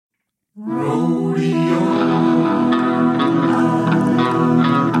Rodeo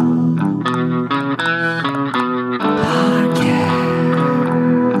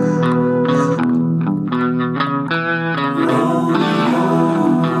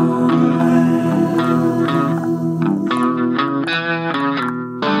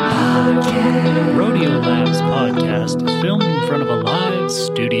Labs podcast is filmed in front of a live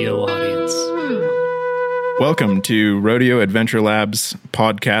studio audience. Welcome to Rodeo Adventure Labs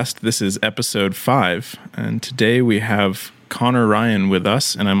podcast. This is episode 5, and today we have Connor Ryan with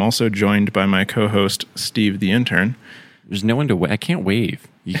us, and I'm also joined by my co-host, Steve the intern. There's no one to wave. I can't wave.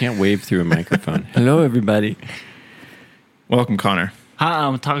 You can't wave through a microphone. Hello, everybody. Welcome, Connor. Hi,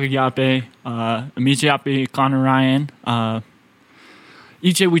 I'm Takayape, Amichiape, Connor Ryan. Iche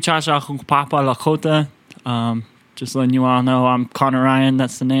Wichasha Hunkpapa Lakota. Just letting you all know, I'm Connor Ryan.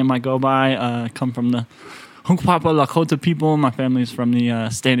 That's the name I go by. I come from the Hunkpapa Lakota people. My family's from the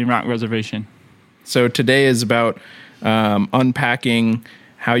Standing Rock Reservation. So today is about unpacking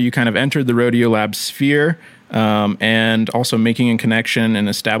how you kind of entered the Rodeo Lab sphere, and also making a connection and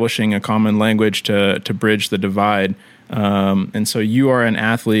establishing a common language to bridge the divide. And so you are an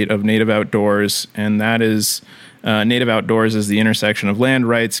athlete of Native Outdoors, and that is Native Outdoors is the intersection of land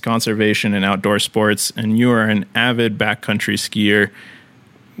rights, conservation, and outdoor sports. And you are an avid backcountry skier.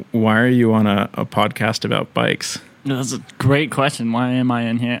 Why are you on a podcast about bikes? That's a great question. Why am I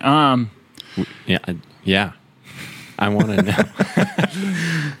in here? Yeah. I want to know.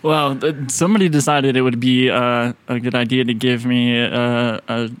 Well, somebody decided it would be a good idea to give me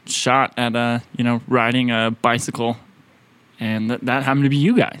a shot at riding a bicycle, and that happened to be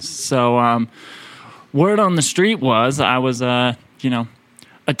you guys. So word on the street was I was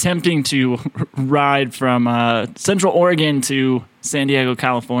attempting to ride from Central Oregon to San Diego,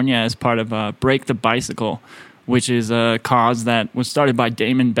 California as part of Break the Bicycle, which is a cause that was started by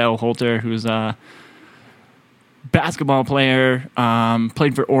Damon Bell Holter, who's a basketball player,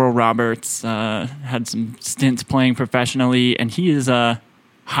 played for Oral Roberts, had some stints playing professionally, and he is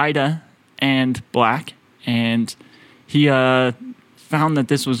Haida and black, and he found that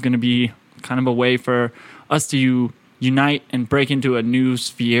this was going to be kind of a way for us to unite and break into a new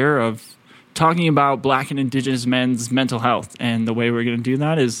sphere of talking about black and indigenous men's mental health. And the way we're going to do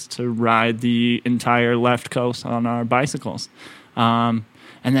that is to ride the entire left coast on our bicycles. And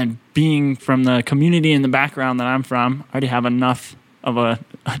then being from the community in the background that I'm from, I already have enough of a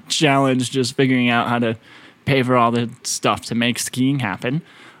challenge just figuring out how to pay for all the stuff to make skiing happen.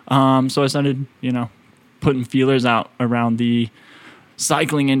 So I started, putting feelers out around the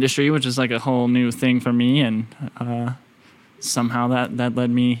cycling industry, which is like a whole new thing for me. And somehow that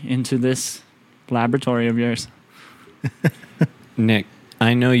led me into this laboratory of yours. Nick,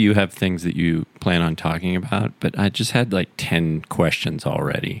 I know you have things that you plan on talking about, but I just had like 10 questions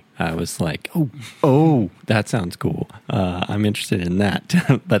already. I was like, oh, that sounds cool. I'm interested in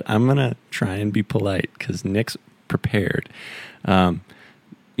that. But I'm going to try and be polite because Nick's prepared.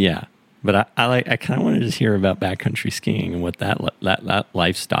 Yeah. But I kind of wanted to hear about backcountry skiing and what that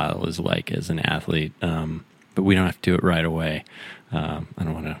lifestyle is like as an athlete. But we don't have to do it right away. I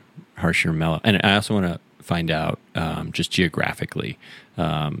don't want to harsh your mellow. And I also want to find out just geographically.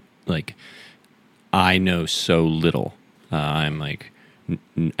 Like, I know so little. I'm like,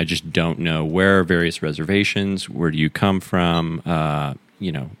 I just don't know where are various reservations. Where do you come from?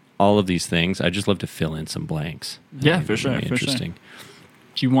 All of these things. I just love to fill in some blanks. Yeah, for sure. Interesting.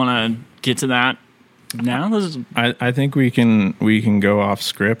 Do you want to get to that now? I think we can go off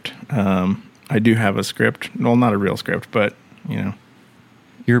script. I do have a script. Well, not a real script, but,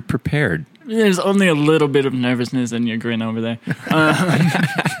 You're prepared. There's only a little bit of nervousness in your grin over there.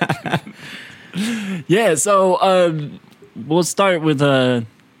 Yeah, so we'll start with I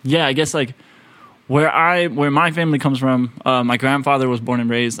guess like where my family comes from. My grandfather was born and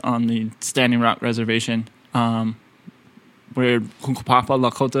raised on the Standing Rock Reservation. We're Hunkpapa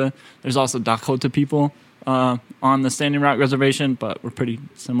Lakota. There's also Dakota people on the Standing Rock Reservation, but we're pretty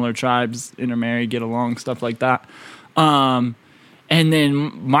similar tribes, intermarry, get along, stuff like that. And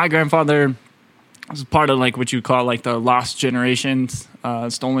then my grandfather was part of like what you call like the lost generations,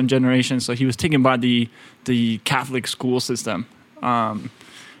 stolen generation. So he was taken by the Catholic school system. And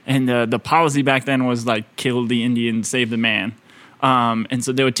the policy back then was like kill the Indian, save the man. And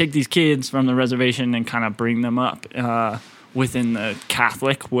so they would take these kids from the reservation and kind of bring them up within the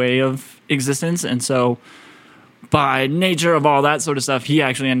Catholic way of existence. And so by nature of all that sort of stuff, he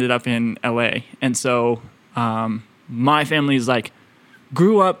actually ended up in LA. And so my family's like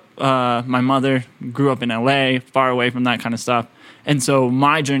my mother grew up in LA, far away from that kind of stuff. And so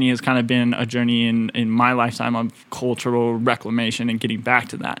my journey has kind of been a journey in my lifetime of cultural reclamation and getting back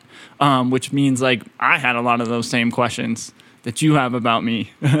to that, which means like I had a lot of those same questions that you have about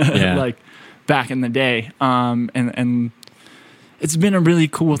me, Yeah. like back in the day. And it's been a really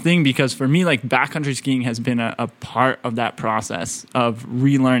cool thing because for me, like backcountry skiing has been a part of that process of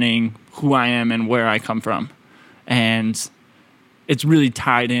relearning who I am and where I come from. And it's really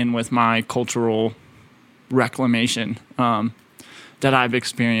tied in with my cultural reclamation that I've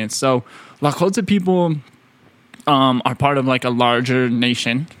experienced. So Lakota people are part of like a larger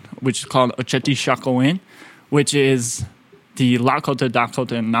nation, which is called Oceti Sakowin, which is the Lakota,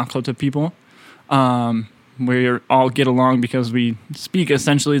 Dakota, and Nakota people. We all get along because we speak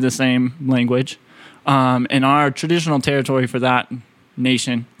essentially the same language. And our traditional territory for that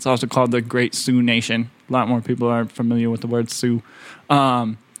nation, it's also called the Great Sioux Nation. A lot more people are familiar with the word Sioux.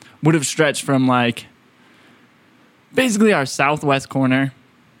 Would have stretched from like basically our southwest corner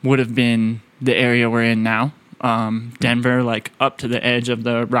would have been the area we're in now. Denver, like up to the edge of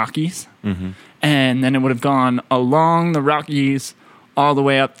the Rockies. Mm-hmm. And then it would have gone along the Rockies all the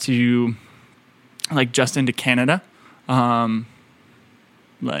way up to like just into Canada. Like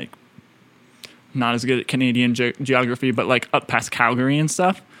not as good at Canadian geography, but like up past Calgary and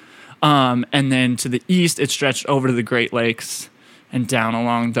stuff. And then to the east, it stretched over to the Great Lakes and down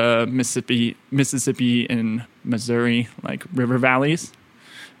along the Mississippi and Missouri, like river valleys,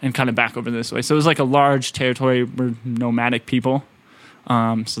 and kind of back over this way. So it was like a large territory. We're nomadic people.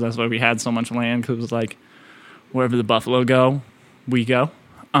 So that's why we had so much land, because it was like wherever the buffalo go, we go.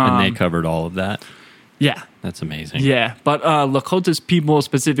 And they covered all of that. Yeah. That's amazing. Yeah. But Lakota's people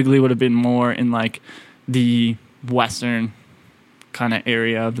specifically would have been more in like the western kind of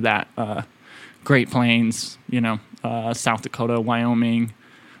area of that Great Plains, South Dakota, Wyoming,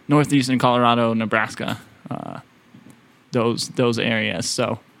 northeastern Colorado, Nebraska, those areas.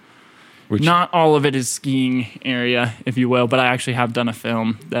 So not all of it is skiing area, if you will, but I actually have done a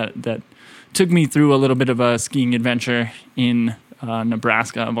film that took me through a little bit of a skiing adventure in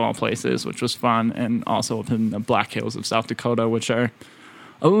Nebraska, of all places, which was fun, and also up in the Black Hills of South Dakota, which are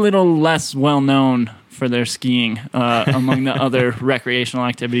a little less well known for their skiing among the other recreational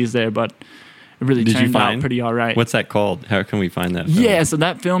activities there, but it really turned out pretty all right. What's that called? How can we find that film? Yeah, so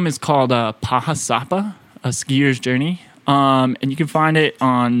that film is called Pahasapa, A Skier's Journey. And you can find it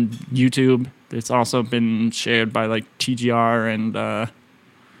on YouTube. It's also been shared by like TGR and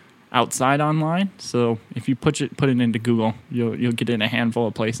Outside Online. So if you put it into Google, you'll get it in a handful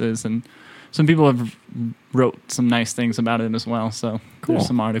of places, and some people have wrote some nice things about it as well. So There's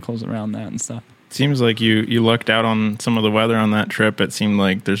some articles around that and stuff. Seems like you lucked out on some of the weather on that trip. It seemed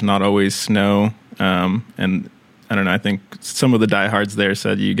like there's not always snow, and I don't know. I think some of the diehards there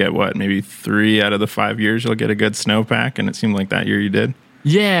said you get maybe 3 out of the 5 years you'll get a good snowpack, and it seemed like that year you did.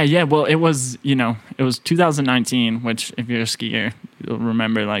 Yeah. Well, it was 2019, which if you're a skier, you'll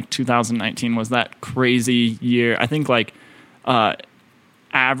remember like 2019 was that crazy year. I think like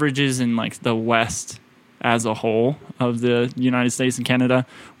averages in like the West as a whole of the United States and Canada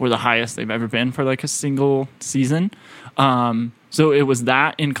were the highest they've ever been for like a single season. So it was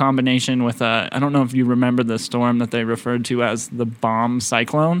that in combination with I don't know if you remember the storm that they referred to as the bomb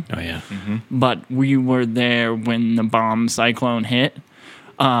cyclone. Oh yeah. Mm-hmm. But we were there when the bomb cyclone hit.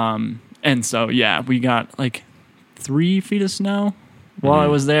 And so, yeah, we got like 3 feet of snow while I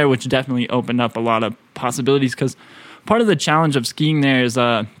was there, which definitely opened up a lot of possibilities, because part of the challenge of skiing there is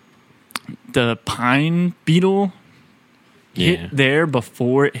the pine beetle hit there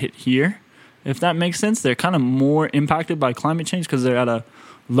before it hit here, if that makes sense. They're kind of more impacted by climate change because they're at a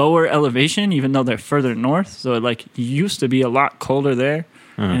lower elevation, even though they're further north. So it like used to be a lot colder there,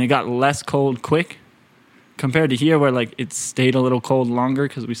 and it got less cold quick compared to here, where like it stayed a little cold longer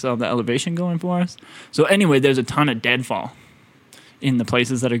because we still have the elevation going for us. So anyway, there's a ton of deadfall in the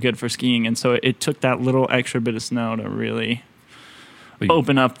places that are good for skiing, and so it took that little extra bit of snow to really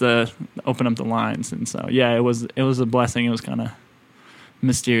open up the lines. And so yeah, it was a blessing. It was kind of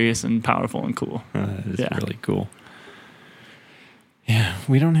mysterious and powerful and cool. That is really cool. Yeah,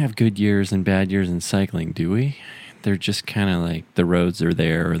 we don't have good years and bad years in cycling, do we? They're just kind of like the roads are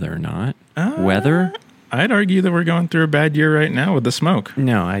there or they're not. Weather? I'd argue that we're going through a bad year right now with the smoke.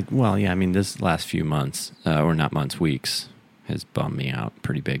 No, I mean, this last few months, or not months, weeks, has bummed me out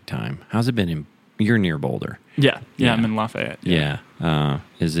pretty big time. How's it been you're near Boulder? Yeah, I'm in Lafayette. Yeah.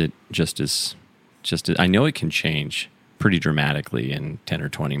 Is it just as I know it can change pretty dramatically in 10 or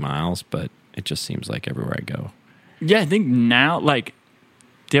 20 miles, but it just seems like everywhere I go. Yeah, I think now, like,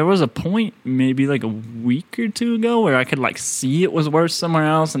 there was a point maybe like a week or 2 ago where I could like see it was worse somewhere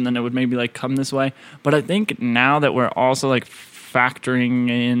else, and then it would maybe like come this way. But I think now that we're also like factoring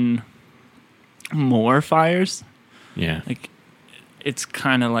in more fires. Yeah. Like, it's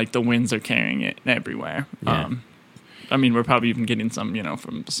kind of like the winds are carrying it everywhere. Yeah. I mean, we're probably even getting some,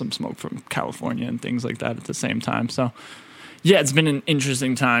 from some smoke from California and things like that at the same time. So, yeah, it's been an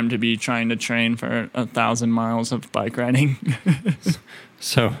interesting time to be trying to train for 1,000 miles of bike riding.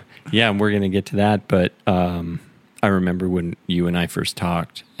 So, yeah, we're going to get to that. But I remember when you and I first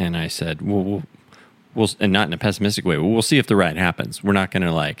talked, and I said, we'll and not in a pessimistic way, we'll see if the ride happens. We're not going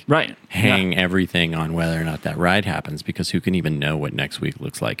to hang everything on whether or not that ride happens, because who can even know what next week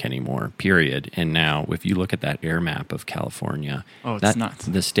looks like anymore, period. And now if you look at that air map of California, it's nuts.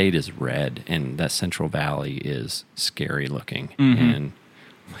 The state is red, and that Central Valley is scary looking. Mm-hmm. And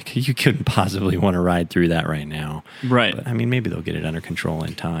like, you couldn't possibly want to ride through that right now. Right. But, I mean, maybe they'll get it under control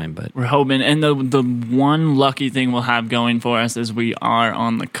in time, but we're hoping. And the one lucky thing we'll have going for us is we are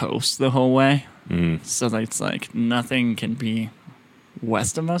on the coast the whole way. So it's like nothing can be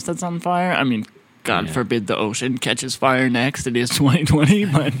west of us that's on fire. I mean, God forbid the ocean catches fire next. It is 2020,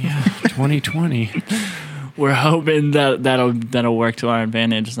 but 2020. We're hoping that'll work to our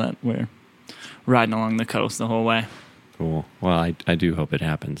advantage, that we're riding along the coast the whole way. Cool. Well, I do hope it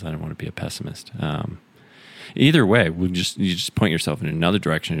happens. I don't want to be a pessimist. Either way, you just point yourself in another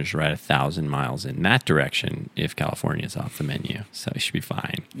direction and just ride 1,000 miles in that direction if California is off the menu. So you should be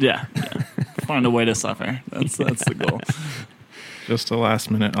fine. Yeah. Find a way to suffer. That's the goal. Just a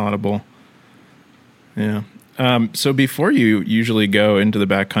last minute audible. Yeah. So before you usually go into the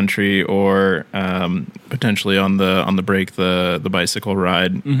backcountry or potentially on the break, the bicycle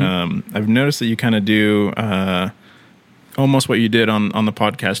ride, I've noticed that you kind of do almost what you did on the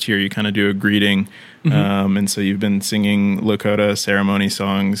podcast here. You kind of do a greeting. And so you've been singing Lakota ceremony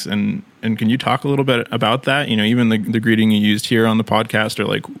songs, and can you talk a little bit about that? Even the greeting you used here on the podcast, or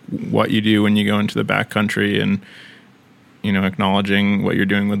like what you do when you go into the backcountry and, acknowledging what you're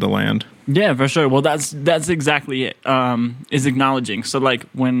doing with the land. Yeah, for sure. Well, that's exactly it, is acknowledging. So like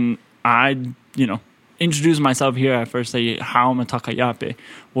when I, introduce myself here, I first say, how matakayape.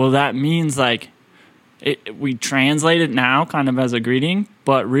 Well, that means like, we translate it now kind of as a greeting,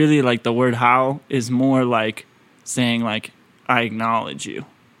 but really like the word how is more like saying like, I acknowledge you.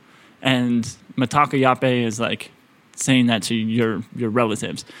 And matakayape is like saying that to your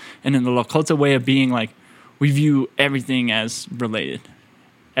relatives. And in the Lakota way of being, like, we view everything as related.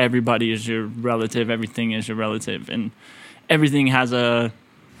 Everybody is your relative. Everything is your relative. And everything has a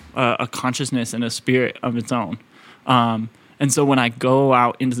consciousness and a spirit of its own. And so when I go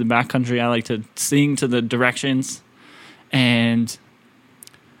out into the backcountry, I like to sing to the directions. And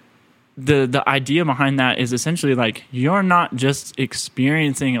the idea behind that is essentially like, you're not just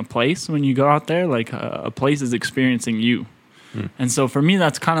experiencing a place when you go out there, like a place is experiencing you. And so for me,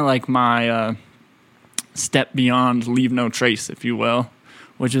 that's kind of like my step beyond leave no trace, if you will,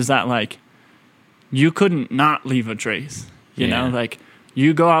 which is that like, you couldn't not leave a trace, you know, like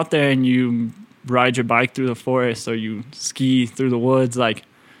you go out there and you ride your bike through the forest or you ski through the woods, like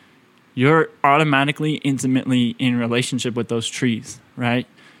you're automatically intimately in relationship with those trees, right?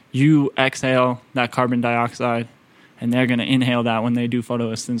 You exhale that carbon dioxide and they're going to inhale that when they do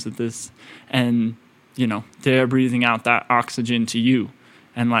photosynthesis, and they're breathing out that oxygen to you,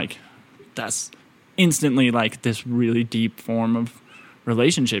 and like that's instantly like this really deep form of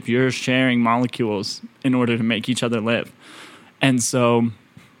relationship. You're sharing molecules in order to make each other live. And so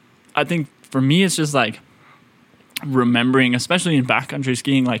I think for me, it's just like remembering, especially in backcountry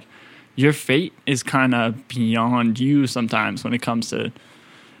skiing, like your fate is kind of beyond you sometimes when it comes to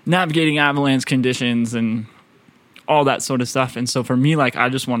navigating avalanche conditions and all that sort of stuff. And so for me, like, I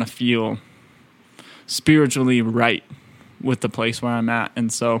just want to feel spiritually right with the place where I'm at.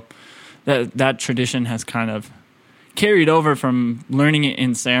 And so that tradition has kind of carried over from learning it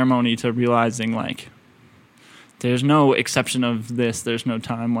in ceremony to realizing like there's no exception of this. There's no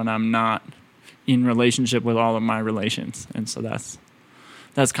time when I'm not in relationship with all of my relations. And so that's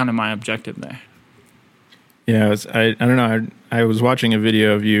kind of my objective there. Yeah, I don't know. I was watching a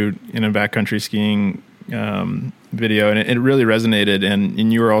video of you in a backcountry skiing video, and it really resonated.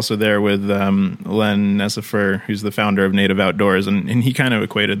 And you were also there with Len Nessifer, who's the founder of Native Outdoors, and he kind of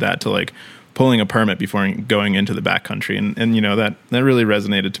equated that to like pulling a permit before going into the backcountry. And that really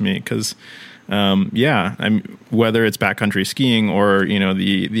resonated to me because, whether it's backcountry skiing or,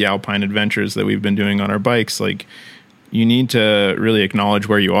 the alpine adventures that we've been doing on our bikes, like you need to really acknowledge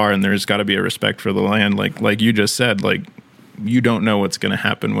where you are, and there's got to be a respect for the land. Like you just said, like you don't know what's going to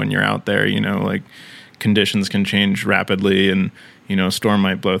happen when you're out there, like conditions can change rapidly and, storm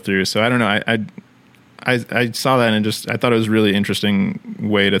might blow through. So I don't know. I saw that and I thought it was a really interesting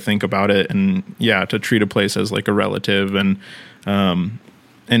way to think about it, and to treat a place as like a relative and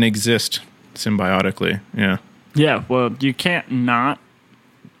exist symbiotically. Yeah. Yeah. Well, you can't not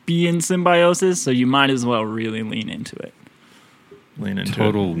be in symbiosis, so you might as well really lean into it.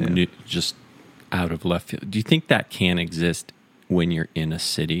 Just out of left field. Do you think that can exist when you're in a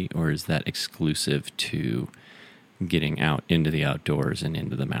city, or is that exclusive to getting out into the outdoors and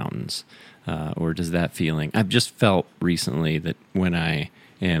into the mountains? Or does that feeling... I've just felt recently that when I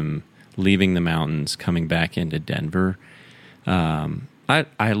am leaving the mountains, coming back into Denver, I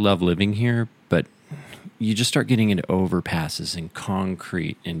love living here, but you just start getting into overpasses and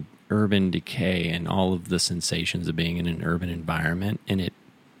concrete and urban decay and all of the sensations of being in an urban environment, and it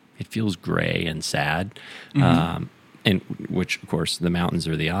feels gray and sad. And which, of course, the mountains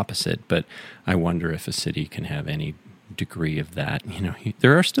are the opposite. But I wonder if a city can have any degree of that.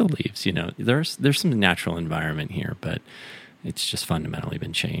 There are still leaves. There's some natural environment here, but it's just fundamentally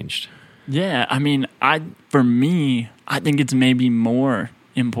been changed. Yeah, I mean, for me, I think it's maybe more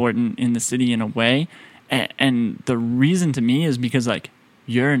important in the city in a way, and the reason to me is because like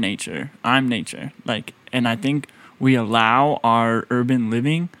you're nature, I'm nature, and I think we allow our urban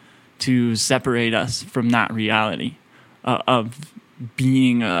living to separate us from that reality of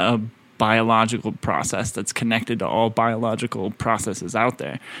being a biological process that's connected to all biological processes out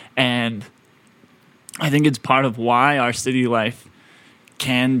there. And I think it's part of why our city life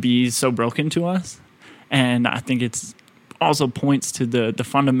can be so broken to us. And I think it's also points to the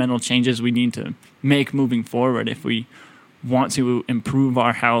fundamental changes we need to make moving forward if we want to improve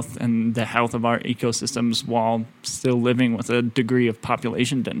our health and the health of our ecosystems while still living with a degree of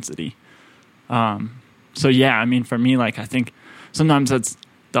population density. So yeah, I mean, for me, I think sometimes that's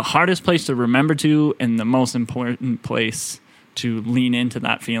the hardest place to remember to, and the most important place to lean into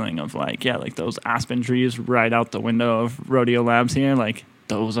that feeling of those aspen trees right out the window of Rodeo Labs here,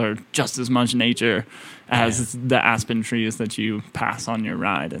 those are just as much nature as the aspen trees that you pass on your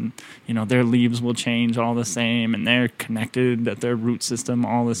ride. And, their leaves will change all the same, and they're connected at their root system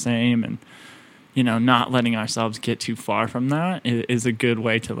all the same. And, not letting ourselves get too far from that is a good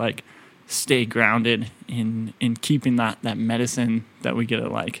way to stay grounded in keeping that medicine that we get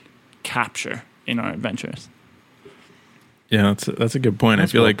to capture in our adventures. Yeah, that's a good point.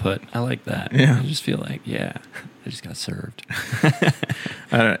 That's I feel well put. I like that. Yeah. I just feel like, I just got served.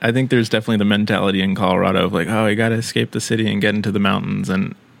 I think there's definitely the mentality in Colorado of you got to escape the city and get into the mountains,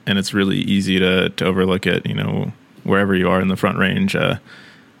 and it's really easy to overlook it. Wherever you are in the Front Range,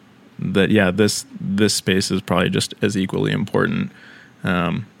 this space is probably just as equally important.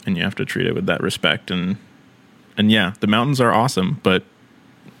 And you have to treat it with that respect. And the mountains are awesome, but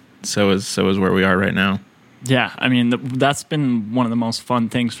so is where we are right now. Yeah, I mean, that's been one of the most fun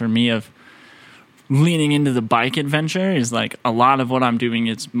things for me of leaning into the bike adventure is a lot of what I'm doing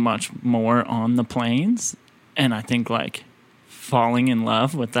is much more on the plains. And I think falling in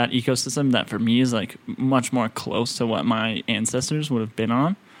love with that ecosystem that for me is much more close to what my ancestors would have been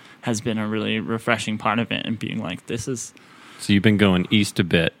on has been a really refreshing part of it, and being this is... So you've been going east a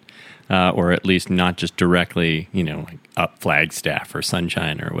bit, or at least not just directly, up Flagstaff or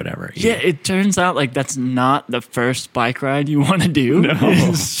Sunshine or whatever. Yeah, it turns out that's not the first bike ride you want to do.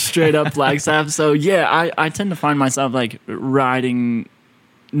 No. Straight up Flagstaff. So yeah, I tend to find myself riding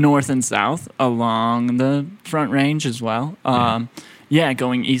north and south along the Front Range as well.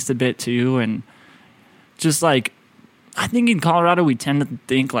 Going east a bit too, and just I think in Colorado we tend to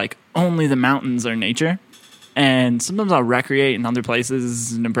think only the mountains are nature. And sometimes I'll recreate in other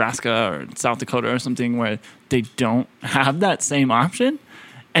places, Nebraska or South Dakota or something, where they don't have that same option.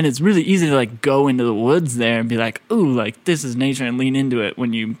 And it's really easy to go into the woods there and be ooh, this is nature, and lean into it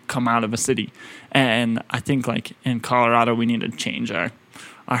when you come out of a city. And I think in Colorado we need to change our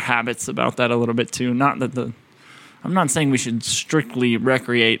habits about that a little bit too. Not that I'm not saying we should strictly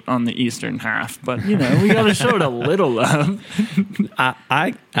recreate on the eastern half, but we got to show it a little love.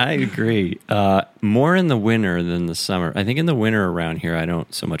 I agree. More in the winter than the summer. I think in the winter around here, I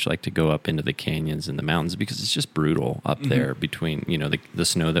don't so much like to go up into the canyons and the mountains because it's just brutal up there between the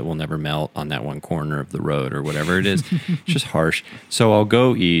snow that will never melt on that one corner of the road or whatever it is. It's just harsh. So I'll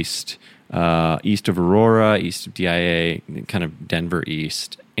go east. East of Aurora, east of DIA, kind of Denver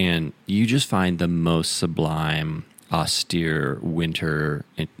east, and you just find the most sublime, austere winter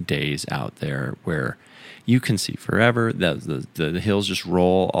days out there where you can see forever. The hills just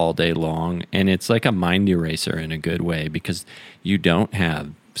roll all day long, and it's like a mind eraser in a good way because you don't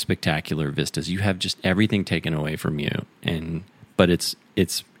have spectacular vistas. You have just everything taken away from you, but it's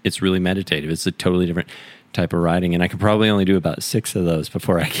really meditative. It's a totally different. type of riding, and I could probably only do about 6 of those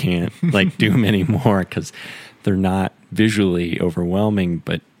before I can't like do them anymore because they're not visually overwhelming,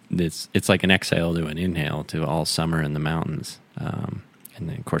 but it's like an exhale to an inhale to all summer in the mountains. And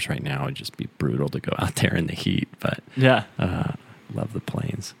then, of course, right now it'd just be brutal to go out there in the heat, but Yeah. love the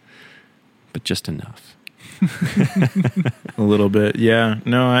plains, but just enough. A little bit. Yeah.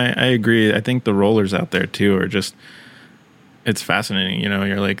 No, I agree. I think the rollers out there too are just, it's fascinating. You know,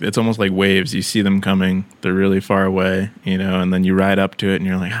 you're like, it's almost like waves. You see them coming, they're really far away, you know, and then you ride up to it and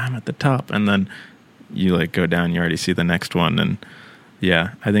you're like, I'm at the top. And then you like go down, you already see the next one. And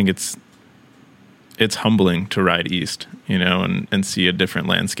yeah, I think it's humbling to ride east, you know, and see a different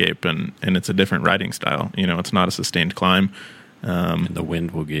landscape, and it's a different riding style. You know, it's not a sustained climb. And the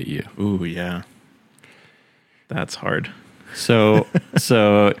wind will get you. Ooh, yeah. That's hard. So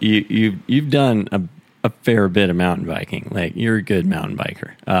you've done a fair bit of mountain biking. Like, you're a good mountain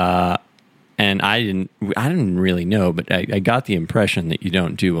biker. And I didn't really know, but I got the impression that you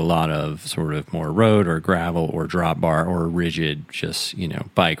don't do a lot of sort of more road or gravel or drop bar or rigid, just, you know,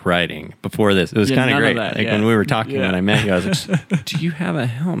 bike riding before this. It was kind of great. That, like when we were talking, when I met you, I was like, do you have a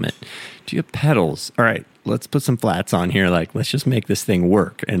helmet? Do you have pedals? All right, let's put some flats on here. Like, let's just make this thing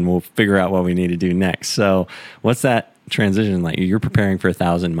work and we'll figure out what we need to do next. So what's that transition like? You're preparing for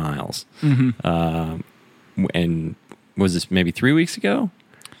 1,000 miles. And was this maybe 3 weeks ago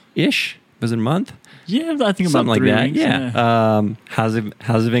ish? Was it a month? Yeah, I think Something about 3 like that. weeks. Yeah.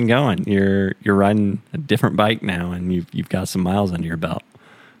 How's it been going? You're riding a different bike now, and you've got some miles under your belt.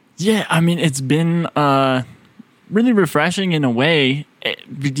 Yeah, I mean, it's been really refreshing in a way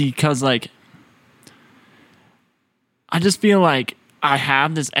because, like, I just feel like I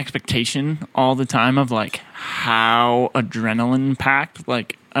have this expectation all the time of, like, how adrenaline packed,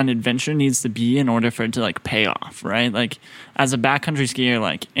 like, an adventure needs to be in order for it to, like, pay off, right? Like, as a backcountry skier,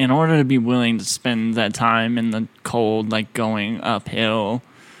 like, in order to be willing to spend that time in the cold, like, going uphill,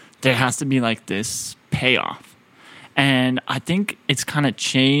 there has to be, like, this payoff. And I think it's kind of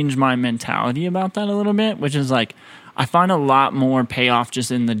changed my mentality about that a little bit, which is, like, I find a lot more payoff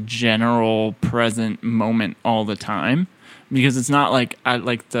just in the general present moment all the time, because it's not like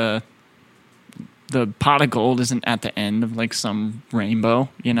the pot of gold isn't at the end of, like, some rainbow,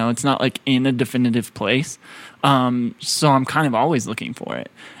 you know, it's not like in a definitive place. So I'm kind of always looking for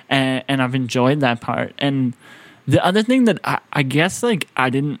it. And I've enjoyed that part. And the other thing that I guess, like, I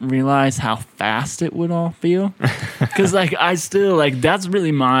didn't realize how fast it would all feel. Cause, like, I still, like, that's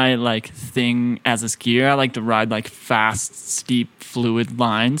really my, like, thing as a skier. I like to ride, like, fast, steep, fluid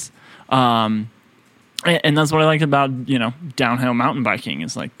lines. And that's what I liked about, you know, downhill mountain biking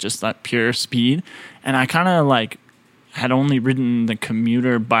is, like, just that pure speed. And I kind of, like, had only ridden the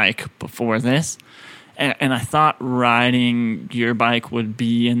commuter bike before this. And I thought riding your bike would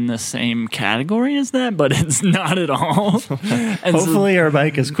be in the same category as that, but it's not at all. And Hopefully our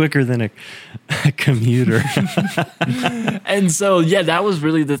bike is quicker than a commuter. And so, yeah, that was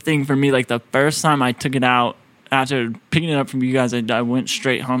really the thing for me. Like, the first time I took it out, after picking it up from you guys, I went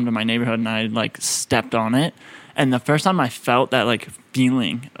straight home to my neighborhood and I, like, stepped on it. And the first time I felt that, like,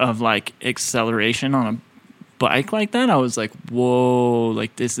 feeling of, like, acceleration on a bike like that, I was like, whoa,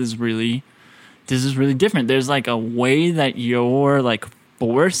 like, this is really different. There's, like, a way that your, like,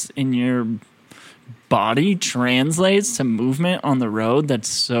 force in your body translates to movement on the road that's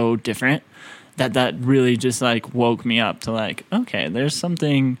so different that really just, like, woke me up to, like, okay, there's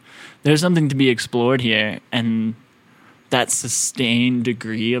something to be explored here. And that sustained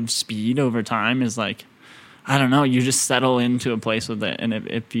degree of speed over time is, like, I don't know, you just settle into a place with it and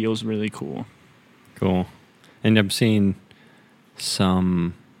it feels really cool. Cool. And I'm seeing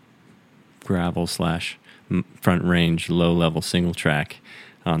some gravel / front range, low level single track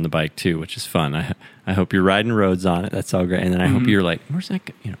on the bike too, which is fun. I hope you're riding roads on it. That's all great. And then I hope you're like, where's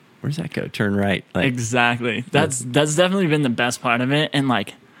that go? Turn right. Like, exactly. That's definitely been the best part of it. And,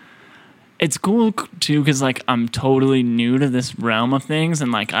 like, it's cool too because, like, I'm totally new to this realm of things,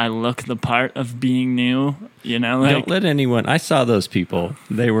 and, like, I look the part of being new, you know. Like, don't let anyone. I saw those people.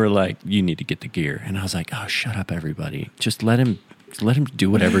 They were like, "You need to get the gear," and I was like, "Oh, shut up, everybody! Just let him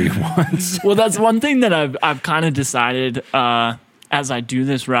do whatever he wants." Well, that's one thing that I've kind of decided as I do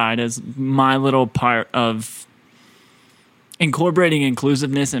this ride as my little part of incorporating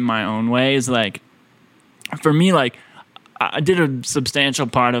inclusiveness in my own way is, like, for me, like, I did a substantial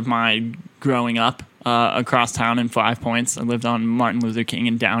part of my growing up across town in 5 Points. I lived on Martin Luther King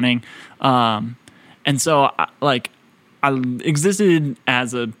and Downing. And so, I existed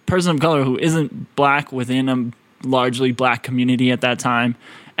as a person of color who isn't black within a largely black community at that time.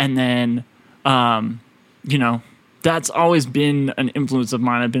 And then, you know, that's always been an influence of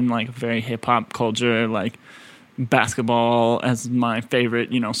mine. I've been like very hip hop culture, like basketball as my favorite,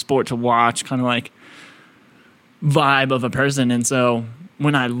 sport to watch, kind of like vibe of a person. And so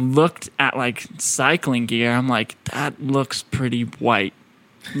when I looked at like cycling gear, I'm like, that looks pretty white.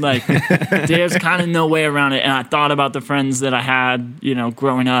 Like there's kind of no way around it. And I thought about the friends that I had,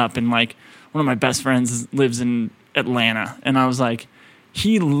 growing up, and like one of my best friends lives in Atlanta, and I was like,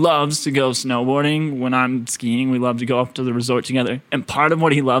 he loves to go snowboarding when I'm skiing. We love to go up to the resort together. And part of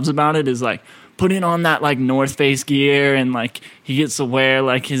what he loves about it is like putting on that like North Face gear, and like he gets to wear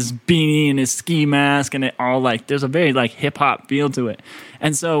like his beanie and his ski mask, and it all like there's a very like hip hop feel to it.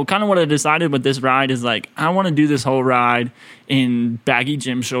 And so kind of what I decided with this ride is like I want to do this whole ride in baggy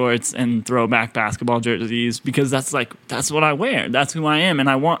gym shorts and throwback basketball jerseys, because that's what I wear. That's who I am. And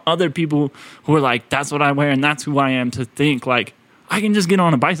I want other people who are like, that's what I wear and that's who I am, to think like, I can just get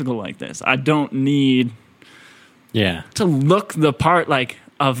on a bicycle like this. I don't need to look the part like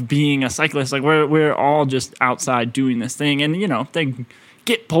of being a cyclist. Like we're all just outside doing this thing. And, if they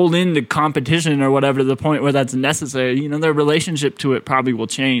get pulled into competition or whatever to the point where that's necessary, their relationship to it probably will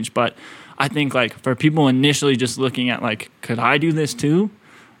change. But I think like for people initially just looking at like, could I do this too?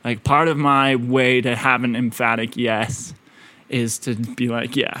 Like part of my way to have an emphatic yes is to be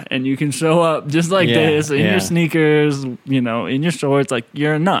like, yeah, and you can show up just like this in your sneakers, in your shorts. Like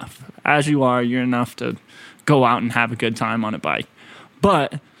you're enough as you are. You're enough to go out and have a good time on a bike.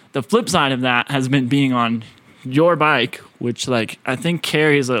 But the flip side of that has been being on your bike, which like I think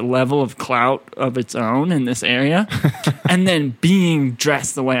carries a level of clout of its own in this area, and then being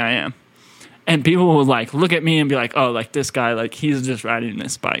dressed the way I am. And people will like look at me and be like, oh, like this guy, like he's just riding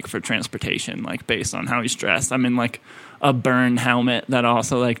this bike for transportation, like based on how he's dressed. I'm in like a burn helmet that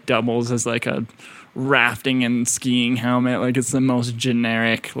also like doubles as like a rafting and skiing helmet. Like it's the most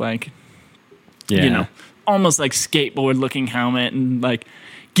generic, like, almost like skateboard looking helmet, and like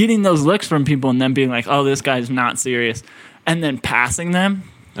getting those looks from people and then being like, oh, this guy's not serious. And then passing them,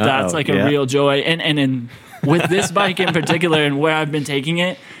 that's like a real joy. And with this bike in particular and where I've been taking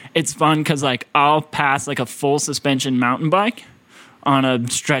it, it's fun because like I'll pass like a full suspension mountain bike on a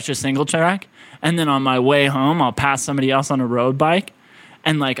stretch of single track, and then on my way home I'll pass somebody else on a road bike,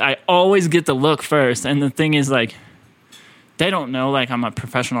 and like I always get the look first. And the thing is like they don't know like I'm a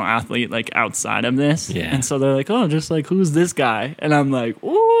professional athlete like outside of this, and so they're like, oh, just like who's this guy? And I'm like,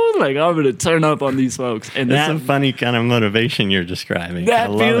 ooh, like I'm gonna turn up on these folks. And that's a funny kind of motivation you're describing. That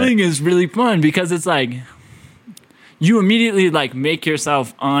feeling is really fun because it's like you immediately like make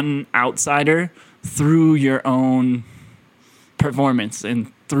yourself an outsider through your own performance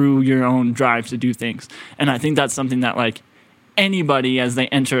and through your own drive to do things. And I think that's something that like anybody as they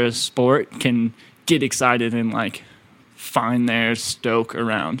enter a sport can get excited and like find their stoke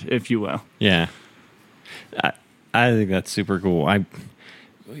around, if you will. Yeah. I think that's super cool.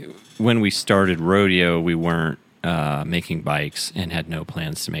 When we started rodeo, we weren't making bikes and had no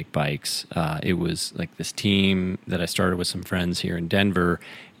plans to make bikes. It was like this team that I started with some friends here in Denver,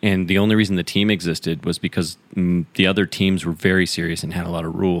 and the only reason the team existed was because the other teams were very serious and had a lot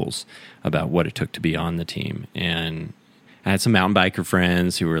of rules about what it took to be on the team. And I had some mountain biker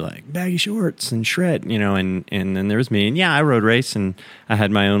friends who were like baggy shorts and shred, and then there was me, and I road race, and I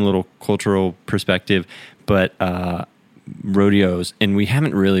had my own little cultural perspective, but rodeos, and we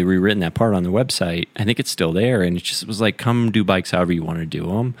haven't really rewritten that part on the website. I think it's still there, and it just was like, come do bikes however you want to do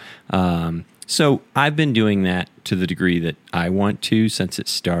them. So I've been doing that to the degree that I want to since it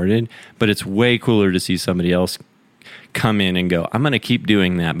started, but it's way cooler to see somebody else come in and go, I'm going to keep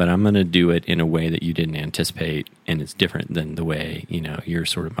doing that, but I'm going to do it in a way that you didn't anticipate, and it's different than the way, you're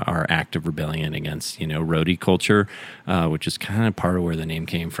sort of our act of rebellion against, roadie culture, which is kind of part of where the name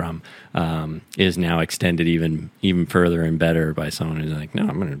came from, is now extended even further and better by someone who's like, no,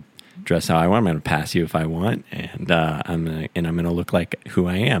 I'm going to dress how I want. I'm going to pass you if I want, and I'm going to look like who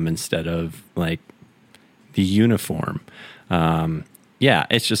I am instead of like the uniform.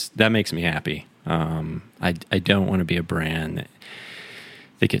 It's just, that makes me happy. I don't want to be a brand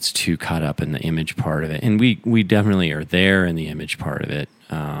that gets too caught up in the image part of it. And we definitely are there in the image part of it.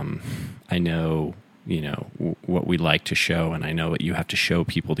 I know, what we like to show, and I know what you have to show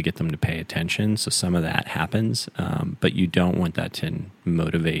people to get them to pay attention. So some of that happens, but you don't want that to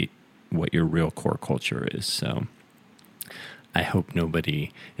motivate what your real core culture is. So I hope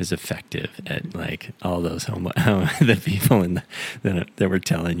nobody is effective at like all those the people that were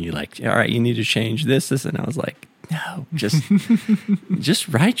telling you like, all right, you need to change this, and I was like, no, just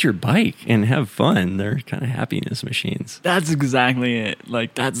ride your bike and have fun. They're kind of happiness machines. That's exactly it.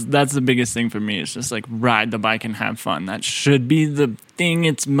 Like that's the biggest thing for me. It's just like ride the bike and have fun. That should be the thing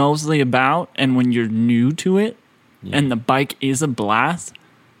it's mostly about. And when you're new to it, and the bike is a blast,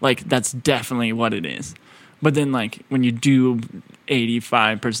 like that's definitely what it is. But then like when you do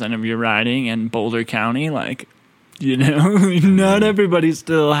 85% of your riding in Boulder County, like, you know, not everybody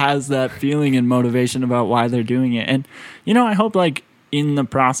still has that feeling and motivation about why they're doing it. And, you know, I hope like in the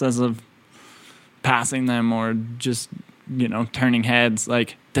process of passing them or just, you know, turning heads,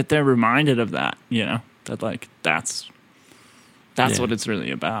 like that they're reminded of that, you know, that like that's what it's really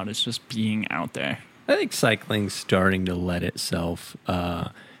about. It's just being out there. I think cycling's starting to let itself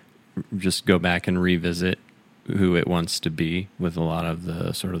just go back and revisit who it wants to be with a lot of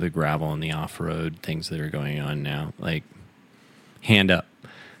the sort of the gravel and the off-road things that are going on now. Like, hand up,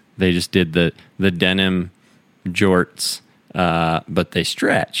 they just did the denim jorts, but they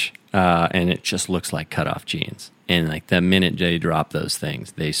stretch, and it just looks like cut-off jeans. And like the minute they dropped those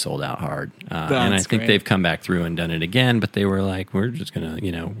things, they sold out hard. And I think they've come back through and done it again, but they were like, we're just going to,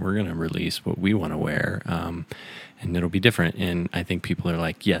 you know, we're going to release what we want to wear. And it'll be different. And I think people are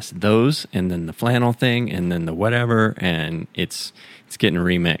like, yes, those, and then the flannel thing, and then the whatever. And it's getting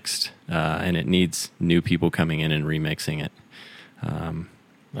remixed, and it needs new people coming in and remixing it.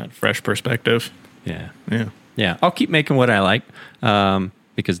 That fresh perspective. Yeah. Yeah. Yeah. I'll keep making what I like,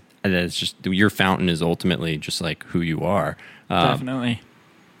 because it's just your fountain is ultimately just like who you are. Definitely.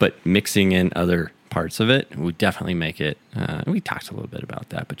 But mixing in other parts of it would definitely make it. We talked a little bit about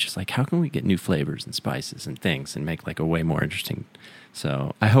that, but just like how can we get new flavors and spices and things and make like a way more interesting.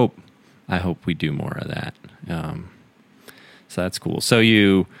 So I hope we do more of that. So that's cool.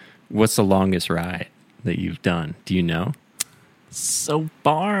 So what's the longest ride that you've done? Do you know? So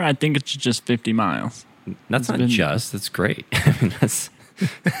far, I think it's just 50 miles. That's that's great. I mean, that's.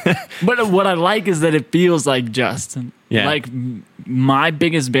 But what I like is that it feels like just. Yeah. Like my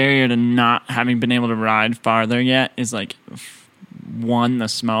biggest barrier to not having been able to ride farther yet is like one, the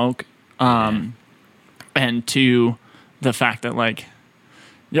smoke, and two, the fact that like,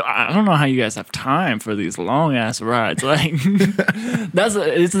 you know, I don't know how you guys have time for these long ass rides. Like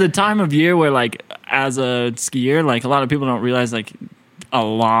it's the time of year where like as a skier, like a lot of people don't realize like a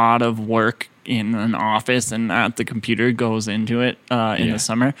lot of work in an office and at the computer goes into it in the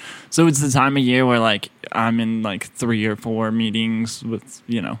summer. So it's the time of year where like I'm in like 3 or 4 meetings with,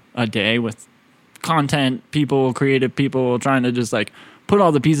 you know, a day with content people, creative people trying to just like put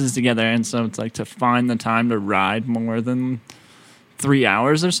all the pieces together. And so it's like to find the time to ride more than 3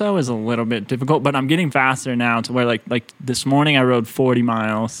 hours or so is a little bit difficult, but I'm getting faster now to where like this morning I rode 40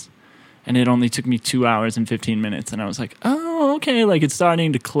 miles and it only took me 2 hours and 15 minutes. And I was like, oh, okay. Like it's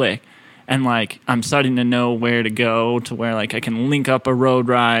starting to click. And like I'm starting to know where to go to where like I can link up a road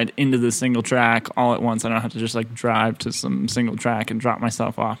ride into the single track all at once. I don't have to just like drive to some single track and drop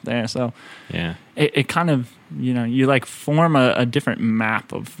myself off there. So yeah, it kind of, you know, you like form a different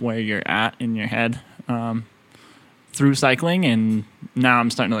map of where you're at in your head through cycling. And now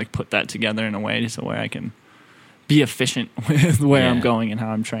I'm starting to like put that together in a way so where I can be efficient with where I'm going and how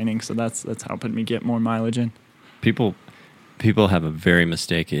I'm training. So that's helping me get more mileage in. People have a very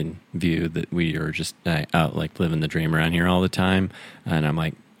mistaken view that we are just out like living the dream around here all the time. And I'm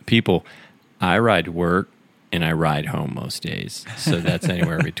like, I ride work and I ride home most days. So that's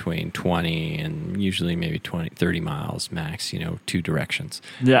anywhere between 20 and usually maybe 30 miles max, you know, 2 directions.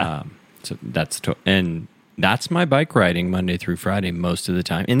 Yeah. So that's my bike riding Monday through Friday most of the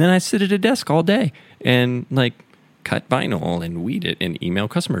time. And then I sit at a desk all day and like cut vinyl and weed it and email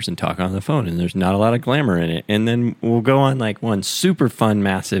customers and talk on the phone, and there's not a lot of glamour in it. And then we'll go on like one super fun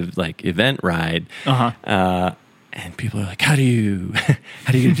massive like event ride, and people are like, how do you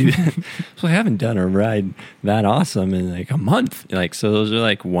do that? So I haven't done a ride that awesome in like a month. Like, so those are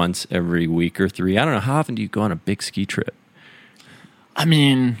like once every week or 3. I don't know, how often do you go on a big ski trip? I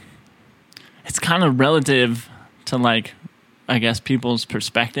mean, it's kind of relative to like, I guess, people's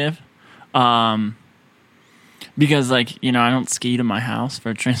perspective. Because, like, you know, I don't ski to my house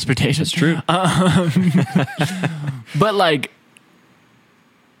for transportation. That's true. But, like,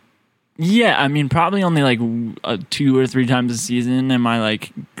 yeah, I mean, probably only, like, 2 or 3 times a season am I,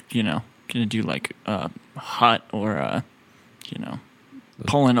 like, you know, going to do, like, a hut or, you know,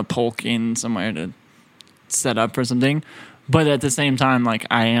 pulling a polk in somewhere to set up for something. But at the same time, like,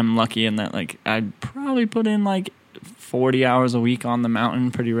 I am lucky in that, like, I probably put in, like, 40 hours a week on the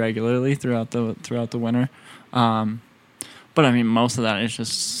mountain pretty regularly throughout the winter. But I mean, most of that is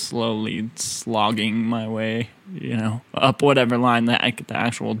just slowly slogging my way, you know, up whatever line the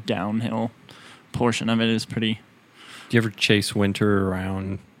actual downhill portion of it is pretty. Do you ever chase winter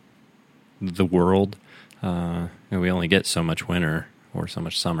around the world? We only get so much winter or so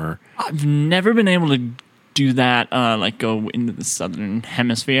much summer. I've never been able to do that, like go into the southern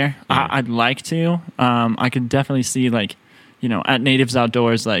hemisphere. I'd like to. I could definitely see, like, you know, at Natives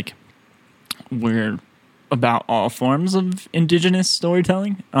Outdoors, like, we're about all forms of indigenous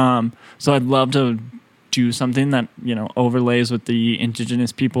storytelling. So I'd love to do something that, you know, overlays with the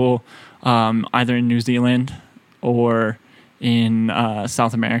indigenous people, either in New Zealand or in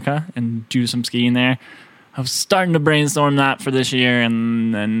South America, and do some skiing there. I was starting to brainstorm that for this year,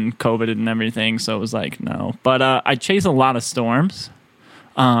 and then COVID and everything, so it was like, no. But I chase a lot of storms.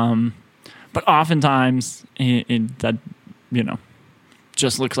 But oftentimes, that, you know,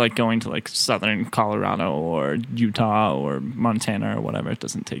 just looks like going to like southern Colorado or Utah or Montana or whatever. It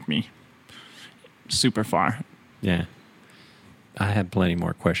doesn't take me super far. Yeah. I have plenty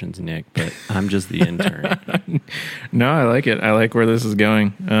more questions, Nick, but I'm just the intern. No, I like it. I like where this is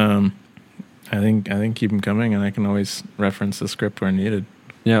going. I think keep them coming, and I can always reference the script where needed.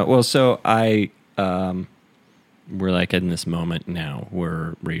 Yeah, well, so we're like in this moment now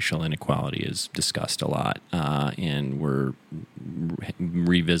where racial inequality is discussed a lot, and we're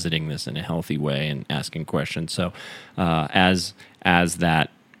revisiting this in a healthy way and asking questions. So as that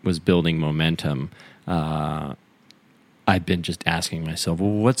was building momentum, I've been just asking myself,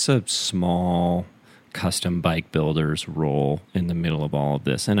 well, what's a small custom bike builder's role in the middle of all of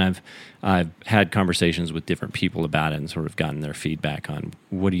this? And I've had conversations with different people about it and sort of gotten their feedback on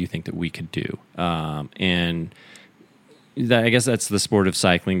what do you think that we could do? And I guess that's the sport of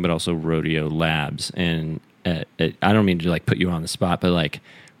cycling, but also Rodeo Labs. And I don't mean to like put you on the spot, but like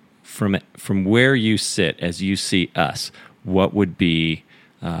from where you sit as you see us, what would be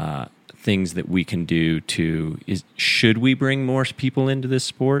things that we can do should we bring more people into this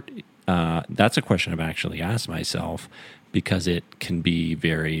sport? That's a question I've actually asked myself, because it can be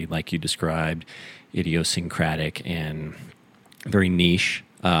very, like you described, idiosyncratic and very niche,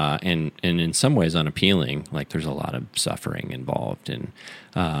 and in some ways unappealing. Like there's a lot of suffering involved, and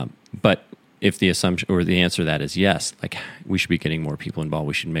but if the assumption or the answer to that is yes, like we should be getting more people involved,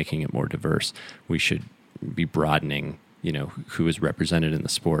 we should be making it more diverse, we should be broadening, you know, who is represented in the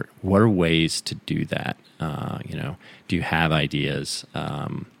sport. What are ways to do that? You know, do you have ideas?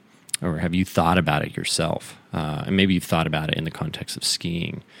 Or have you thought about it yourself? And maybe you've thought about it in the context of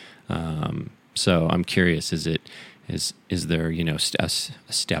skiing. So I'm curious, is there, you know, a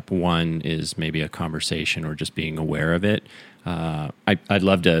step one is maybe a conversation or just being aware of it? I'd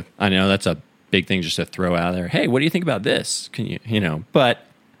love to, I know that's a big thing just to throw out there. Hey, what do you think about this? Can you know, but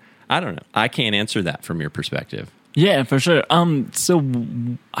I don't know. I can't answer that from your perspective. Yeah, for sure. So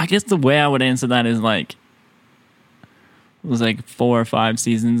I guess the way I would answer that is like, it was like 4 or 5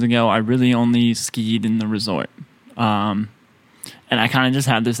 seasons ago, I really only skied in the resort. And I kind of just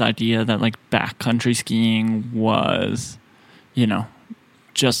had this idea that like backcountry skiing was, you know,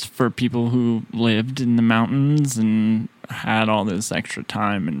 just for people who lived in the mountains and had all this extra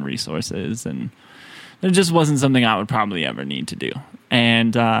time and resources. And it just wasn't something I would probably ever need to do.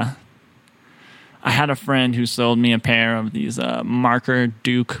 And I had a friend who sold me a pair of these Marker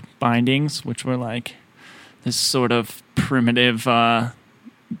Duke bindings, which were like this sort of primitive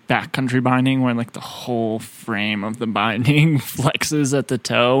backcountry binding where like the whole frame of the binding flexes at the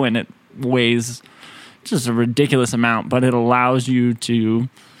toe and it weighs just a ridiculous amount, but it allows you to,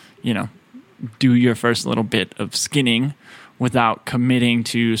 you know, do your first little bit of skinning without committing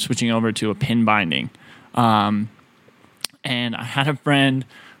to switching over to a pin binding. And I had a friend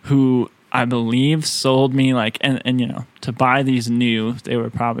who I believe sold me like, and you know, to buy these new, they were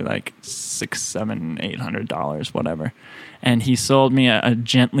probably like $600, $700, $800, whatever. And he sold me a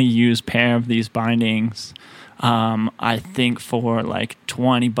gently used pair of these bindings, I think for like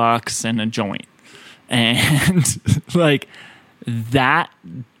 $20 and a joint. And like that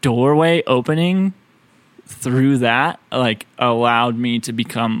doorway opening through that, like allowed me to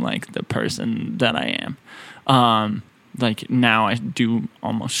become like the person that I am. Like now I do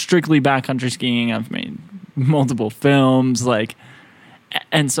almost strictly backcountry skiing. I've made multiple films, like,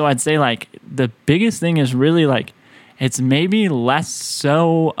 and so I'd say like the biggest thing is really like, it's maybe less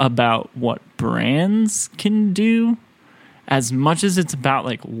so about what brands can do as much as it's about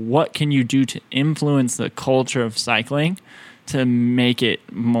like, what can you do to influence the culture of cycling to make it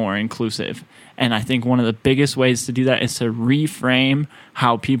more inclusive. And I think one of the biggest ways to do that is to reframe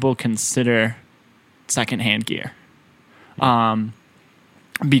how people consider secondhand gear.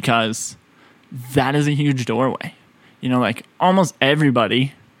 Because that is a huge doorway. You know, like almost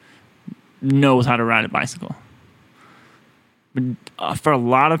everybody knows how to ride a bicycle. But for a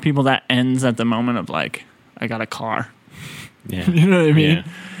lot of people, that ends at the moment of like, I got a car. Yeah. You know what I mean?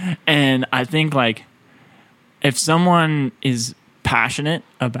 Yeah. And I think like if someone is passionate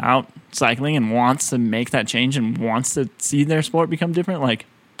about cycling and wants to make that change and wants to see their sport become different, like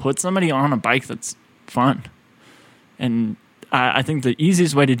put somebody on a bike that's fun. And I think the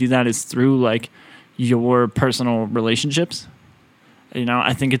easiest way to do that is through like your personal relationships. You know,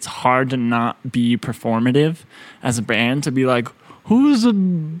 I think it's hard to not be performative as a band, to be like, who's a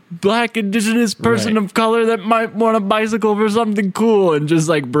black indigenous person of color that might want a bicycle for something cool, and just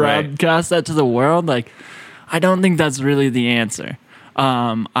like broadcast that to the world. Like, I don't think that's really the answer.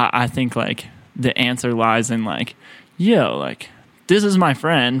 I think like the answer lies in like, yo, like this is my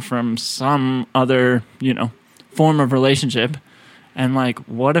friend from some other, you know, form of relationship. And like,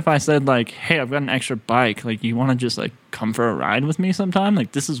 what if I said like, hey, I've got an extra bike. Like, you want to just like come for a ride with me sometime?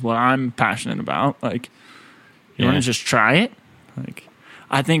 Like, this is what I'm passionate about. Like, you want to just try it? Like,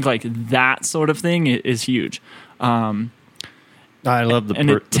 I think like that sort of thing is huge. I love the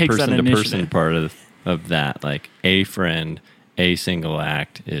person to person part of that. Like, a friend, a single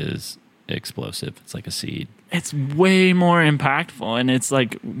act is explosive. It's like a seed. It's way more impactful, and it's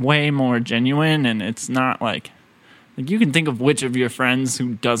like way more genuine, and it's not like you can think of which of your friends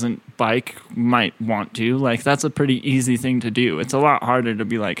who doesn't bike might want to. Like, that's a pretty easy thing to do. It's a lot harder to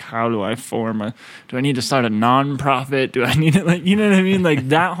be like, how do I do I need to start a nonprofit? Do I need to, like, you know what I mean? Like,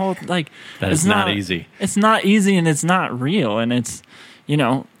 that whole, like, that is not easy. It's not easy, and it's not real. And it's, you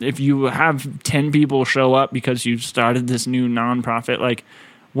know, if you have 10 people show up because you started this new nonprofit, like,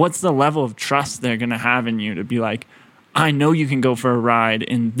 what's the level of trust they're going to have in you to be like, I know you can go for a ride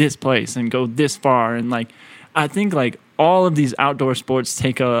in this place and go this far. And like, I think like all of these outdoor sports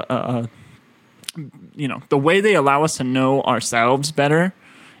take you know, the way they allow us to know ourselves better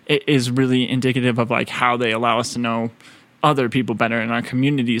is really indicative of like how they allow us to know other people better and our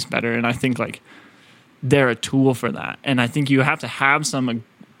communities better. And I think like they're a tool for that. And I think you have to have some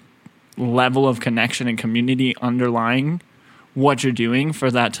level of connection and community underlying what you're doing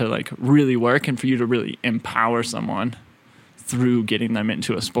for that to like really work, and for you to really empower someone through getting them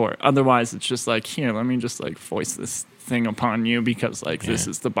into a sport. Otherwise, it's just like, here, let me just like foist this thing upon you because like this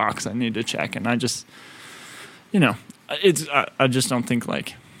is the box I need to check. And I just, you know, I just don't think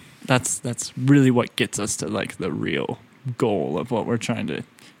like that's really what gets us to like the real goal of what we're trying to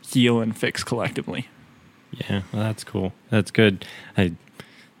heal and fix collectively. Yeah, well, that's cool. That's good.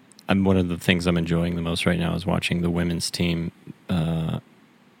 I'm one of the things I'm enjoying the most right now is watching the women's team.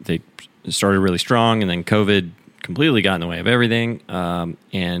 They started really strong, and then COVID completely got in the way of everything.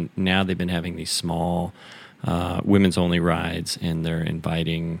 And now they've been having these small women's only rides, and they're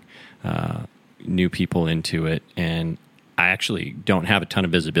inviting new people into it. And I actually don't have a ton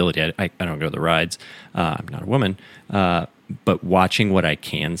of visibility. I don't go to the rides. I'm not a woman. But watching what I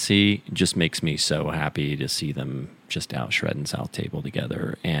can see just makes me so happy to see them just out shredding South Table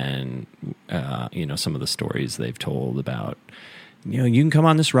together. And, you know, some of the stories they've told about, you know, you can come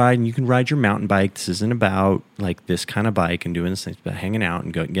on this ride and you can ride your mountain bike. This isn't about like this kind of bike and doing this thing, but hanging out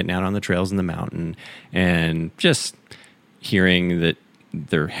and getting out on the trails in the mountain, and just hearing that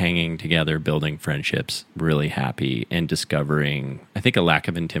they're hanging together, building friendships, really happy, and discovering, I think, a lack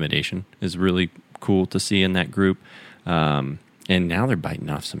of intimidation is really cool to see in that group. And now they're biting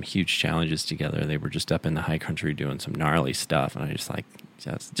off some huge challenges together. They were just up in the high country doing some gnarly stuff, and I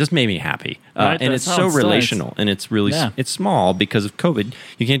just made me happy. And it's so relational, and it's really it's small because of COVID.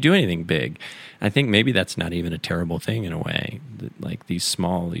 You can't do anything big. I think maybe that's not even a terrible thing in a way. Like these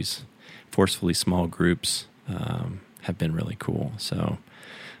forcefully small groups have been really cool. So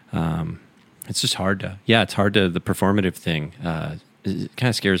it's just hard to the performative thing. It kind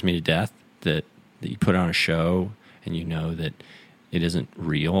of scares me to death that you put on a show and you know that it isn't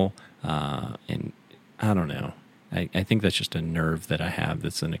real. And I don't know. I think that's just a nerve that I have.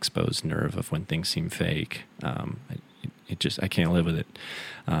 That's an exposed nerve of when things seem fake. I can't live with it.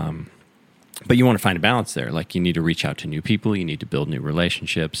 But you want to find a balance there. Like, you need to reach out to new people. You need to build new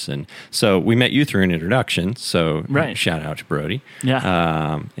relationships. And so we met you through an introduction. So shout out to Brody.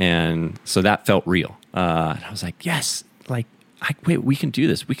 Yeah. And so that felt real. And I was like, yes, like, wait, we can do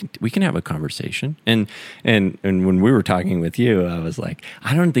this. We can have a conversation. And when we were talking with you, I was like,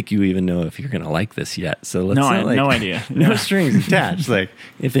 I don't think you even know if you're going to like this yet. So let's I have no idea. No strings attached. Like,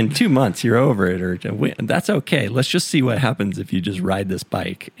 if in 2 months you're over it, or that's okay. Let's just see what happens if you just ride this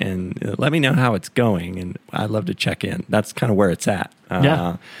bike, and let me know how it's going. And I'd love to check in. That's kind of where it's at.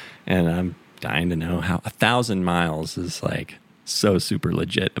 And I'm dying to know how 1,000 miles is like so super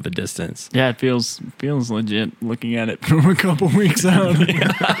legit of a distance. Yeah, it feels legit looking at it from a couple weeks out.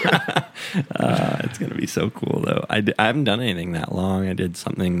 It's going to be so cool, though. I haven't done anything that long. I did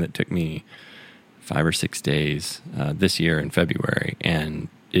something that took me 5 or 6 days this year in February, and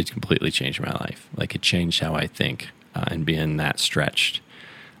it completely changed my life. Like, it changed how I think, and being that stretched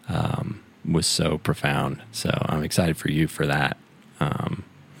was so profound. So I'm excited for you for that.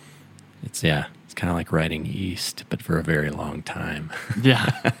 It's kind of like riding east, but for a very long time. Yeah,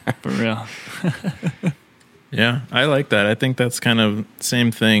 for real. Yeah, I like that. I think that's kind of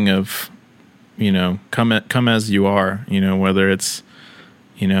same thing of, come as you are, whether it's,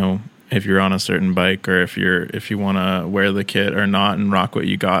 if you're on a certain bike or if you want to wear the kit or not and rock what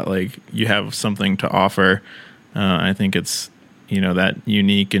you got, like you have something to offer. I think it's, that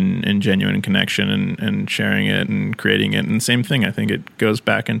unique and genuine connection and sharing it and creating it. And same thing, I think it goes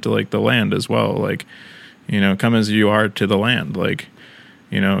back into like the land as well. Like, come as you are to the land. Like,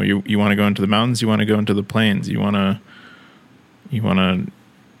 you want to go into the mountains, you want to go into the plains, you want to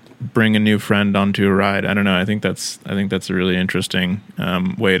bring a new friend onto a ride. I don't know. I think that's a really interesting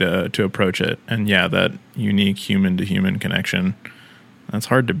way to approach it. And yeah, that unique human to human connection, that's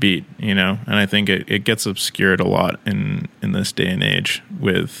hard to beat, and I think it gets obscured a lot in this day and age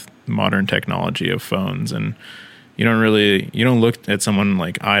with modern technology of phones. And you don't look at someone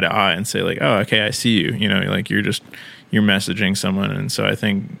like eye to eye and say like, oh, okay, I see you, like you're messaging someone. And so I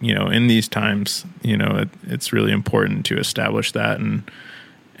think, in these times, it's really important to establish that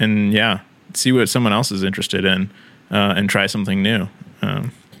and yeah, see what someone else is interested in, and try something new.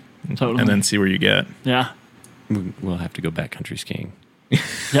 Totally. And then see where you get. Yeah. We'll have to go backcountry skiing.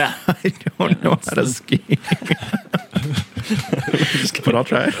 Yeah. I don't know how to ski. But I'll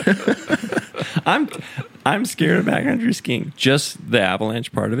try. I'm scared of backcountry skiing. Just the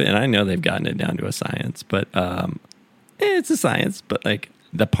avalanche part of it, and I know they've gotten it down to a science, but it's a science. But like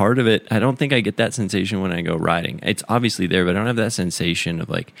the part of it, I don't think I get that sensation when I go riding. It's obviously there, but I don't have that sensation of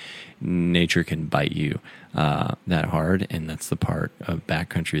like nature can bite you that hard. And that's the part of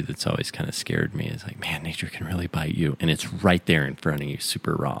backcountry that's always kind of scared me. Is like, man, nature can really bite you, and it's right there in front of you,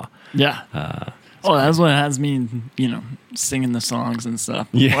 super raw. Yeah. That's what has me, singing the songs and stuff.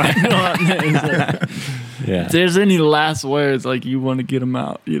 Yeah. Yeah. If there's any last words, like you want to get them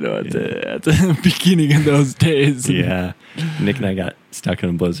out, at the beginning of those days. Yeah. Nick and I got stuck in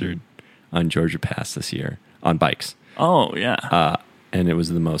a blizzard on Georgia Pass this year on bikes. Oh, yeah. And it was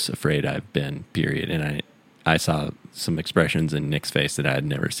the most afraid I've been, period. And I saw some expressions in Nick's face that I had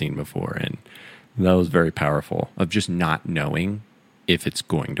never seen before. And that was very powerful, of just not knowing if it's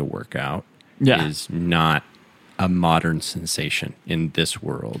going to work out. Yeah. Is not a modern sensation in this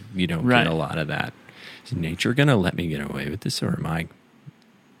world. You don't get a lot of that. Is nature going to let me get away with this, or am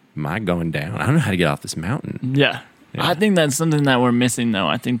I going down? I don't know how to get off this mountain. Yeah. I think that's something that we're missing, though.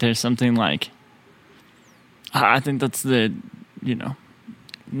 I think there's something like, I think that's the,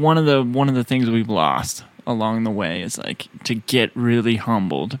 one of the things we've lost along the way is like to get really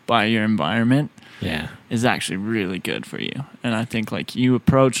humbled by your environment. Yeah. Is actually really good for you. And I think like you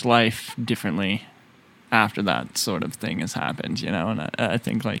approach life differently after that sort of thing has happened, and I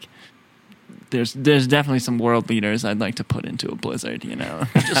think like there's definitely some world leaders I'd like to put into a blizzard,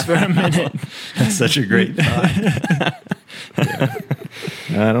 just for a minute. That's such a great thought. Yeah.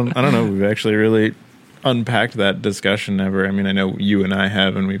 I don't know. We've actually really unpacked that discussion ever. I mean, I know you and I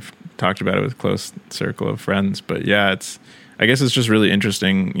have, and we've talked about it with a close circle of friends, but yeah, I guess it's just really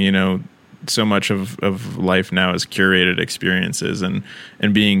interesting, so much of life now is curated experiences and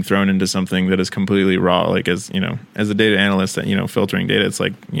being thrown into something that is completely raw. Like as a data analyst that, filtering data, it's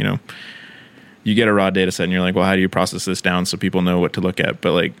like, you get a raw data set and you're like, well, how do you process this down so people know what to look at?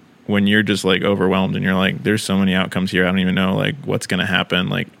 But like when you're just like overwhelmed and you're like, there's so many outcomes here, I don't even know like what's going to happen.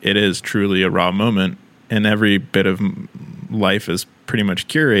 Like it is truly a raw moment, and every bit of life is pretty much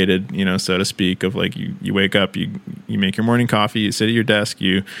curated, so to speak, of like you wake up, you make your morning coffee, you sit at your desk,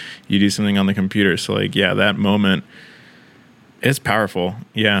 you do something on the computer. So like, yeah, that moment is powerful.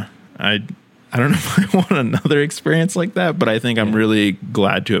 Yeah. I don't know if I want another experience like that, but I think I'm really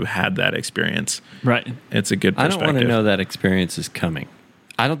glad to have had that experience. Right. It's a good perspective. I don't want to know that experience is coming.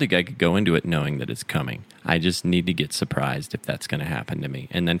 I don't think I could go into it knowing that it's coming. I just need to get surprised if that's going to happen to me,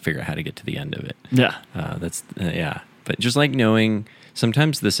 and then figure out how to get to the end of it. Yeah. But just like knowing,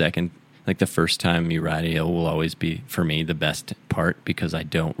 sometimes the first time you ride a hill will always be, for me, the best part, because I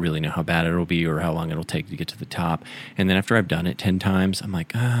don't really know how bad it'll be or how long it'll take to get to the top. And then after I've done it 10 times, I'm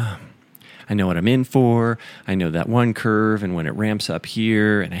like, I know what I'm in for. I know that one curve and when it ramps up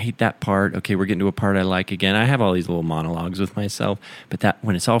here, and I hate that part. Okay, we're getting to a part I like again. I have all these little monologues with myself, but that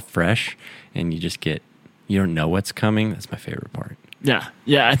when it's all fresh and you don't know what's coming, that's my favorite part. Yeah.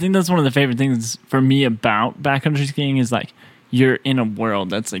 Yeah, I think that's one of the favorite things for me about backcountry skiing is like you're in a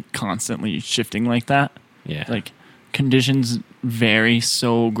world that's like constantly shifting like that. Yeah. Like conditions vary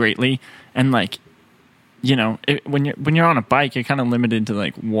so greatly, and like when you're on a bike, you're kind of limited to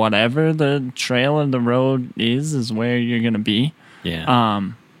like whatever the trail and the road is where you're gonna be. Yeah.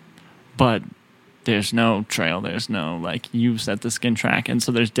 but there's no trail, there's no like you set the skin track, and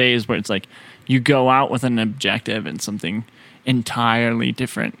so there's days where it's like you go out with an objective and something entirely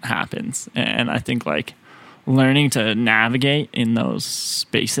different happens. And I think like learning to navigate in those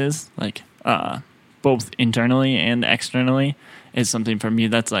spaces, like both internally and externally, is something for me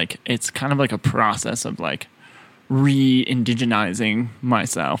that's like it's kind of like a process of like re-indigenizing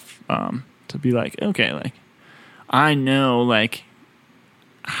myself, to be like, okay, like I know like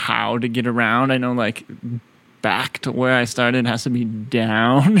how to get around. I know like back to where I started has to be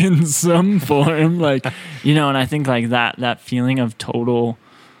down in some form, like, you know. And I think like that feeling of total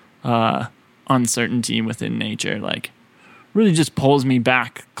uncertainty within nature like really just pulls me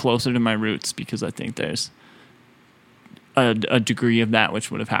back closer to my roots, because I think there's a degree of that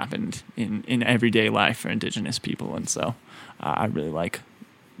which would have happened in everyday life for Indigenous people. And so I really like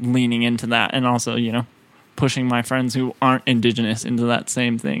leaning into that, and also, you know, pushing my friends who aren't Indigenous into that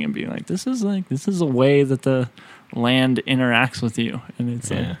same thing and being like, this is a way that the land interacts with you. And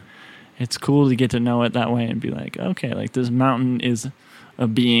it's like, it's cool to get to know it that way and be like, okay, like this mountain is a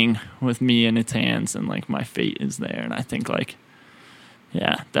being with me in its hands, and like my fate is there. And I think like,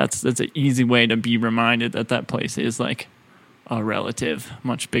 yeah, that's an easy way to be reminded that place is like a relative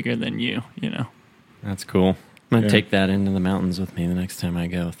much bigger than you know. That's cool. I'm going to take that into the mountains with me the next time I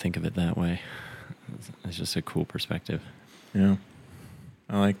go. Think of it that way. It's just a cool perspective. Yeah.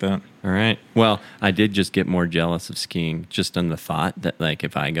 I like that. All right. Well, I did just get more jealous of skiing just on the thought that, like,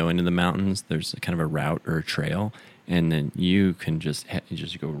 if I go into the mountains, there's kind of a route or a trail, and then you can just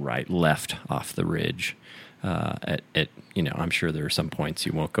go left off the ridge. At you know, I'm sure there are some points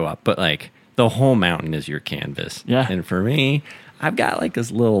you won't go up, but like the whole mountain is your canvas. Yeah. And for me, I've got like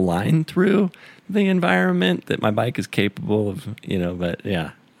this little line through the environment that my bike is capable of, you know. But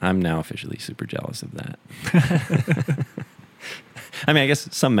yeah, I'm now officially super jealous of that. I mean, I guess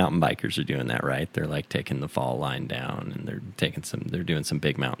some mountain bikers are doing that, right? They're like taking the fall line down, and they're doing some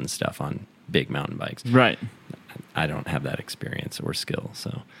big mountain stuff on big mountain bikes. Right. I don't have that experience or skill,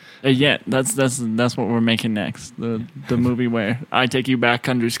 so. Yeah, that's what we're making next. The movie where I take you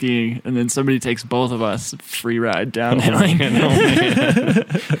backcountry skiing, and then somebody takes both of us free ride downhill.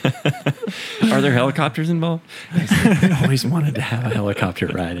 Are there helicopters involved? I always wanted to have a helicopter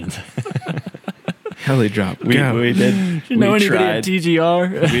ride. Heli drop. We did. You know anybody at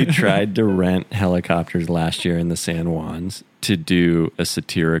TGR? We tried to rent helicopters last year in the San Juans to do a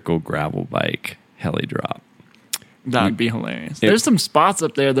satirical gravel bike heli drop. That would be hilarious. There's some spots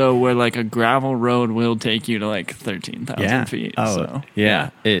up there though where like a gravel road will take you to like 13,000 feet. Oh, so yeah.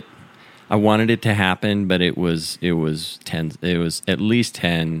 I wanted it to happen, but it was at least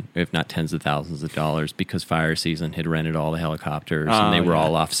 10, if not tens of thousands of dollars, because fire season had rented all the helicopters and they were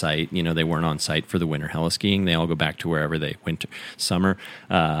all off site. You know, they weren't on site for the winter heliskiing. They all go back to wherever they summer.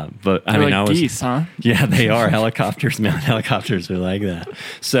 But I mean, like geese, huh? Yeah, they are helicopters. Mountain helicopters are like that.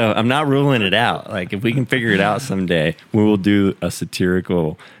 So I'm not ruling it out. Like if we can figure it out someday, we will do a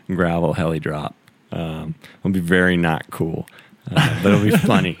satirical gravel heli drop. It'll be very not cool. But it'll be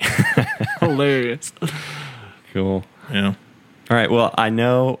funny. Hilarious. Cool. Yeah. All right. Well, I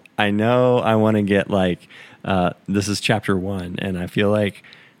know I want to get like, this is chapter 1, and I feel like,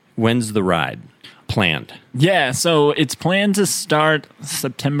 when's the ride planned? Yeah. So it's planned to start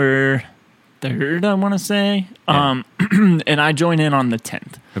September 3rd, I want to say. Yeah. And I join in on the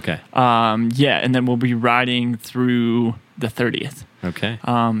 10th. Okay. Yeah. And then we'll be riding through the 30th. Okay.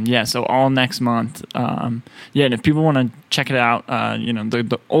 Yeah, so all next month. Yeah, and if people want to check it out, you know,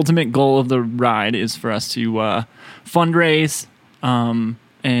 the ultimate goal of the ride is for us to fundraise,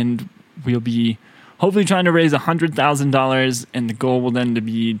 and we'll be hopefully trying to raise $100,000, and the goal will then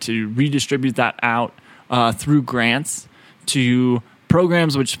be to redistribute that out through grants to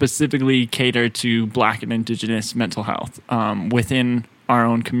programs which specifically cater to Black and Indigenous mental health within our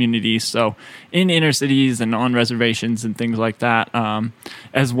own communities, so in inner cities and on reservations and things like that,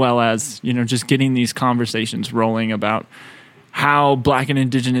 as well as, you know, just getting these conversations rolling about how Black and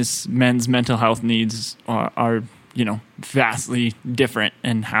Indigenous men's mental health needs are you know, vastly different,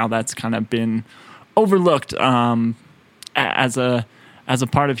 and how that's kind of been overlooked as a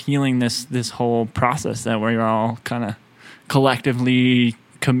part of healing this whole process that we're all kind of collectively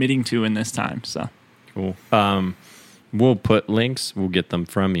committing to in this time. So cool. We'll put links. We'll get them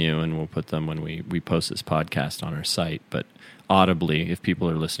from you, and we'll put them when we post this podcast on our site. But audibly, if people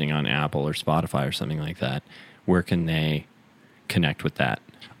are listening on Apple or Spotify or something like that, where can they connect with that?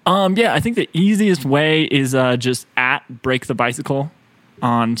 Yeah, I think the easiest way is just at Break the Bicycle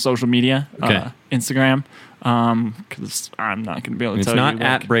on social media, Okay. Instagram, because I'm not going to be able to It's tell not you.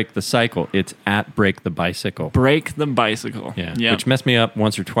 at Break the Cycle. It's at Break the Bicycle. Break the Bicycle. Yeah. Yep. Which messed me up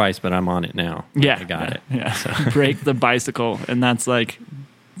once or twice, but I'm on it now. Yeah. I got it. Yeah. Break the Bicycle. And that's like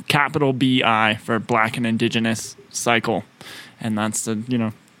capital BI for Black and Indigenous cycle. And that's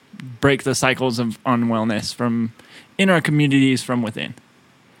to, break the cycles of unwellness from in our communities from within.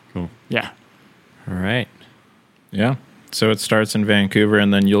 Cool. Yeah. All right. Yeah. So it starts in Vancouver,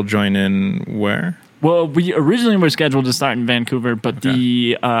 and then you'll join in where? Well, we originally were scheduled to start in Vancouver, but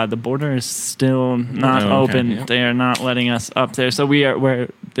the border is still not Oh, okay. open. Yep. They are not letting us up there. So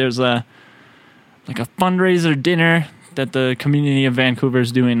there's a fundraiser dinner that the community of Vancouver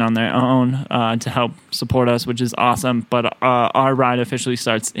is doing on their own to help support us, which is awesome. But our ride officially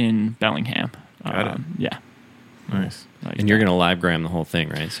starts in Bellingham. Got it. Yeah. Nice. Like And you're that. going to livegram the whole thing,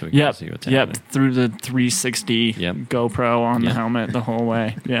 right? So we can see what's happening. Through the 360 Yep. GoPro on the Yep. helmet the whole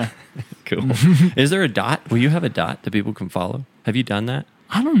way. Yeah. Cool. Is there a dot? Will you have a dot that people can follow? Have you done that?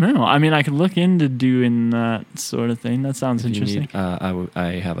 I don't know. I mean, I could look into doing that sort of thing. That sounds If you interesting. need,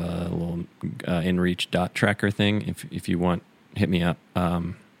 I have a little InReach dot tracker thing. If you want, hit me up.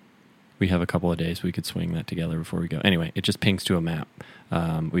 We have a couple of days we could swing that together before we go. Anyway, it just pings to a map.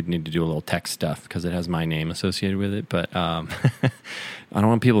 We'd need to do a little text stuff because it has my name associated with it. But I don't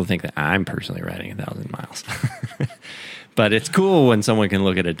want people to think that I'm personally riding 1,000 miles. But it's cool when someone can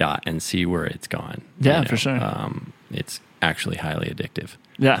look at a dot and see where it's gone. Yeah, for sure. It's actually highly addictive.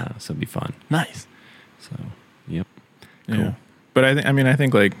 Yeah. So it'd be fun. Nice. So, yep. Yeah. Cool. But I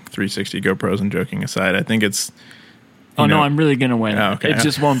think like 360 GoPros and joking aside, I think it's. Oh, you know- no, I'm really going to win. Oh, okay. It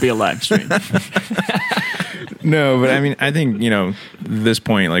just won't be a live stream. No, but I think, this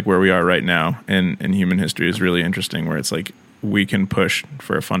point, like where we are right now in human history is really interesting, where it's like we can push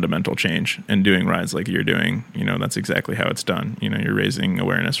for a fundamental change, and doing rides like you're doing, that's exactly how it's done. You're raising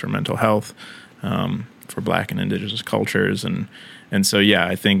awareness for mental health, for Black and Indigenous cultures. And so, yeah,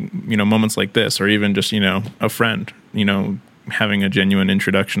 I think, moments like this, or even just, a friend, having a genuine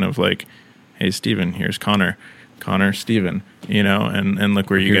introduction of like, hey, Steven, here's Connor, Steven, and look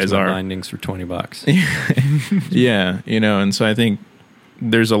where you Here's guys my are. bindings for $20. Yeah, and so I think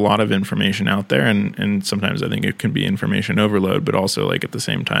there's a lot of information out there, and sometimes I think it can be information overload, but also like at the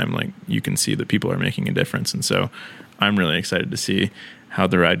same time, like you can see that people are making a difference. And so I'm really excited to see how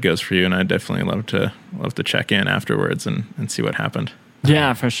the ride goes for you, and I'd definitely love to check in afterwards and see what happened.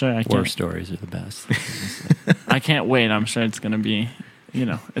 Yeah, for sure. War stories are the best. I can't wait. I'm sure it's going to be,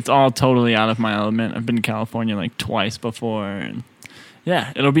 it's all totally out of my element. I've been to California like twice before, and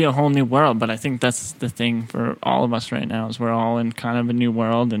yeah, it'll be a whole new world. But I think that's the thing for all of us right now is we're all in kind of a new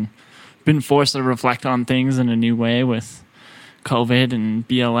world and been forced to reflect on things in a new way with COVID and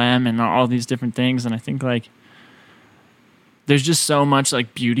BLM and all these different things. And I think like there's just so much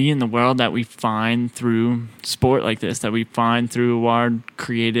like beauty in the world that we find through sport like this, that we find through our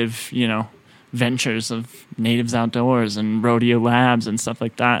creative, ventures of Natives Outdoors and Rodeo Labs and stuff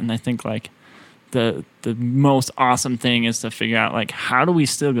like that. And I think like the most awesome thing is to figure out like how do we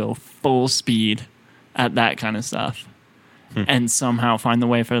still go full speed at that kind of stuff and somehow find the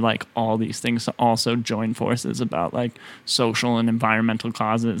way for like all these things to also join forces about like social and environmental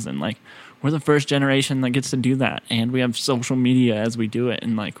causes. And like we're the first generation that gets to do that, and we have social media as we do it,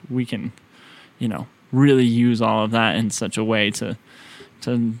 and like we can really use all of that in such a way to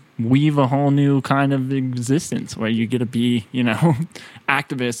weave a whole new kind of existence where you get to be,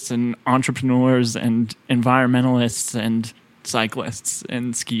 activists and entrepreneurs and environmentalists and cyclists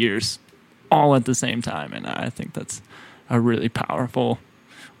and skiers all at the same time. And I think that's a really powerful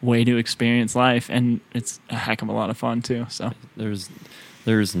way to experience life. And it's a heck of a lot of fun too. So There's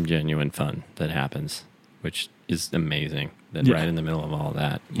some genuine fun that happens, which is amazing. That Yeah. right in the middle of all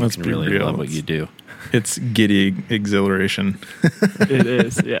that, you Let's can be really real. love what you do. It's giddy exhilaration. it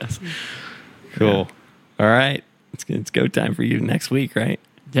is, yes. Cool. All right. It's go time for you next week, right?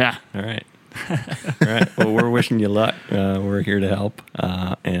 Yeah. All right. All right. Well, we're wishing you luck. We're here to help,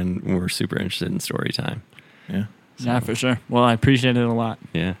 and we're super interested in story time. Yeah. Yeah, for sure. Well, I appreciate it a lot.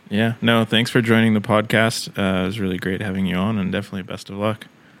 Yeah. Yeah. No, thanks for joining the podcast. It was really great having you on, and definitely best of luck.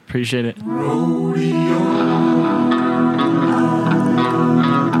 Appreciate it.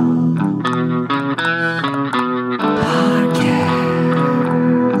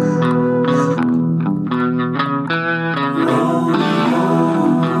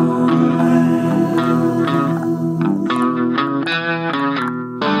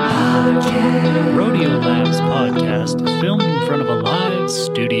 Rodeo Labs podcast is filmed in front of a live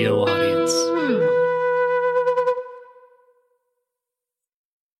studio audience.